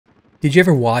Did you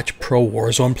ever watch pro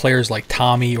Warzone players like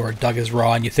Tommy or Doug is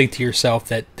Raw and you think to yourself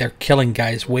that they're killing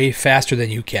guys way faster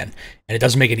than you can, and it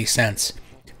doesn't make any sense?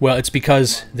 Well, it's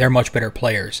because they're much better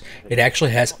players. It actually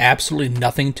has absolutely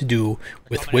nothing to do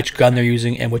with which gun they're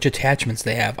using and which attachments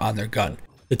they have on their gun.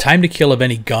 The time to kill of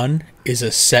any gun is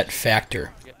a set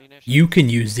factor. You can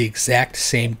use the exact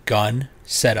same gun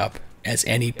setup as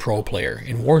any pro player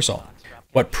in Warzone.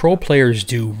 What pro players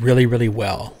do really, really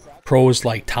well, pros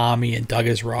like Tommy and Doug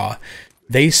is Raw,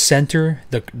 they center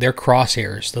their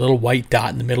crosshairs, the little white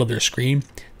dot in the middle of their screen.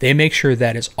 They make sure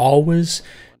that is always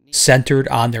centered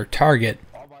on their target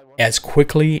as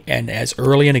quickly and as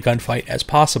early in a gunfight as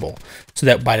possible, so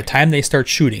that by the time they start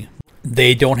shooting,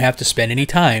 they don't have to spend any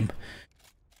time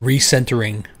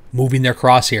recentering, moving their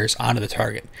crosshairs onto the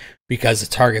target, because the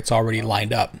target's already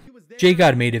lined up.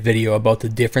 JGOD made a video about the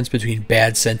difference between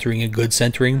bad centering and good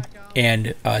centering,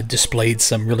 and displayed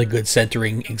some really good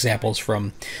centering examples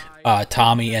from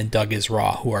Tommy and Doug is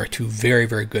Raw, who are two very,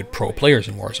 very good pro players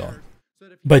in Warzone.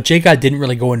 But JGOD didn't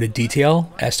really go into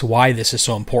detail as to why this is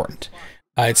so important.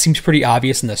 It seems pretty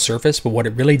obvious on the surface, but what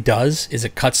it really does is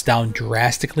it cuts down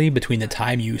drastically between the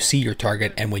time you see your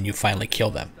target and when you finally kill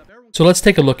them. So let's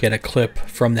take a look at a clip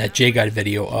from that JGOD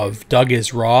video of Doug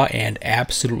is Raw and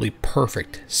absolutely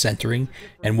perfect centering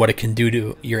and what it can do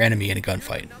to your enemy in a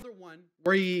gunfight.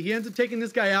 Where he ends up taking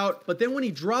this guy out, but then when he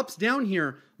drops down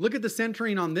here, look at the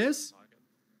centering on this.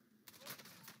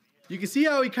 You can see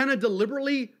how he kind of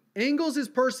deliberately angles his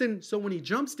person so when he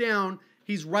jumps down,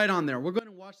 he's right on there. We're going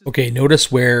to watch this. Okay,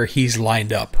 notice where he's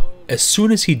lined up. As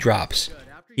soon as he drops,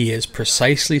 he is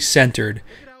precisely centered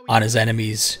on his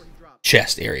enemy's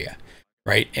chest area,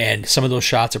 right? And some of those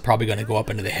shots are probably going to go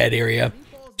up into the head area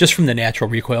just from the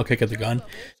natural recoil kick of the gun.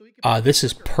 This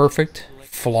is perfect,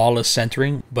 flawless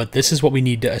centering, but this is what we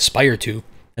need to aspire to,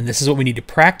 and this is what we need to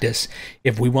practice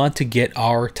if we want to get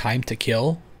our time to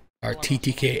kill, our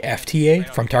TTK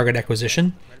FTA from target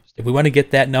acquisition. If we want to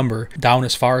get that number down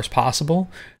as far as possible,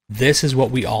 this is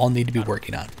what we all need to be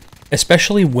working on.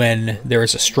 Especially when there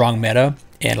is a strong meta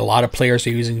and a lot of players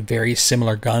are using very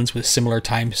similar guns with similar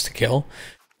times to kill.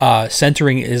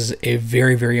 Centering is a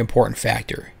very, very important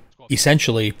factor.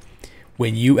 Essentially,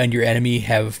 when you and your enemy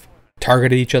have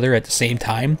targeted each other at the same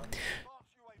time,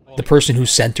 the person who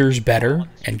centers better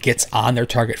and gets on their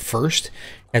target first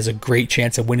has a great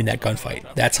chance of winning that gunfight.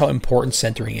 That's how important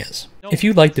centering is. If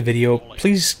you liked the video,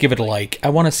 please give it a like. I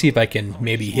want to see if I can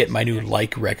maybe hit my new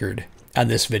like record on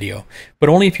this video, but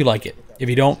only if you like it. If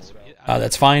you don't,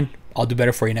 that's fine. I'll do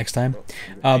better for you next time.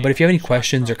 But if you have any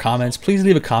questions or comments, please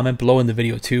leave a comment below in the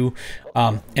video too,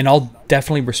 and I'll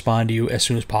definitely respond to you as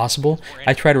soon as possible.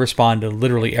 I try to respond to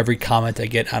literally every comment I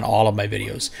get on all of my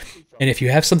videos. And if you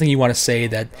have something you want to say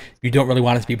that you don't really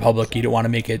want it to be public, you don't want to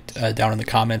make it down in the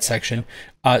comment section,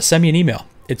 send me an email.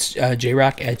 It's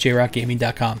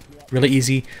jrock@jrockgaming.com. Really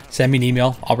easy. Send me an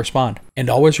email. I'll respond. And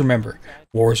always remember,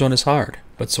 Warzone is hard,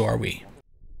 but so are we.